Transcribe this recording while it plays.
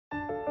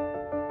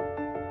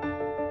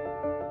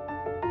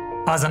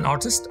As an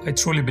artist, I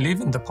truly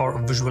believe in the power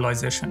of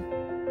visualization.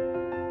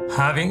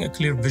 Having a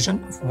clear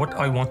vision of what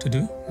I want to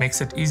do makes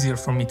it easier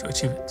for me to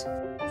achieve it.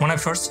 When I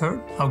first heard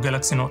how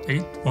Galaxy Note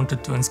 8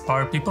 wanted to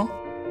inspire people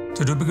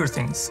to do bigger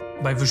things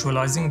by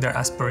visualizing their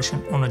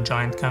aspiration on a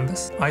giant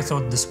canvas, I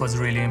thought this was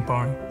really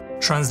empowering.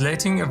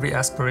 Translating every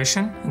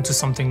aspiration into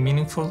something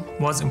meaningful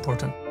was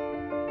important.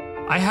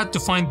 I had to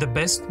find the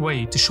best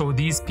way to show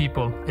these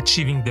people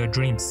achieving their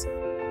dreams.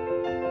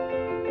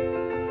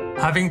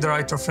 Having the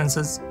right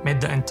references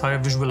made the entire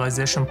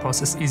visualization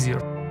process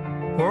easier.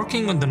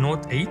 Working on the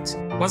Note 8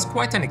 was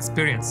quite an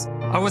experience.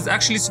 I was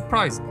actually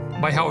surprised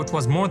by how it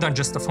was more than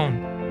just a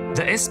phone.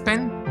 The S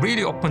Pen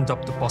really opened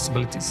up the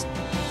possibilities.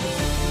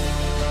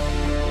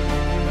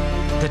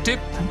 The tip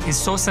is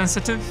so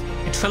sensitive,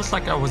 it felt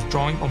like I was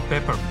drawing on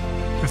paper.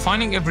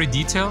 Refining every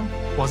detail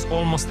was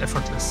almost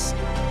effortless.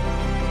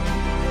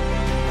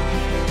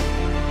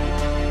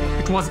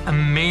 It was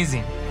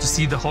amazing to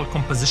see the whole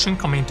composition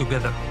coming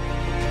together.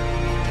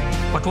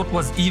 But what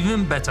was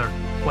even better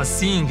was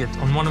seeing it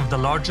on one of the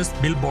largest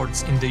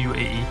billboards in the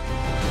UAE.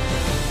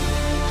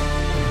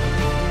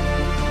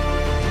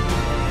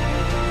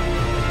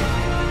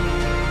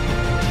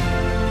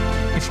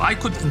 If I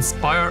could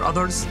inspire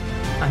others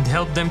and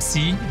help them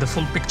see the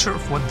full picture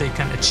of what they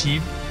can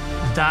achieve,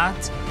 that,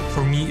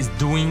 for me, is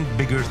doing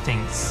bigger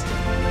things.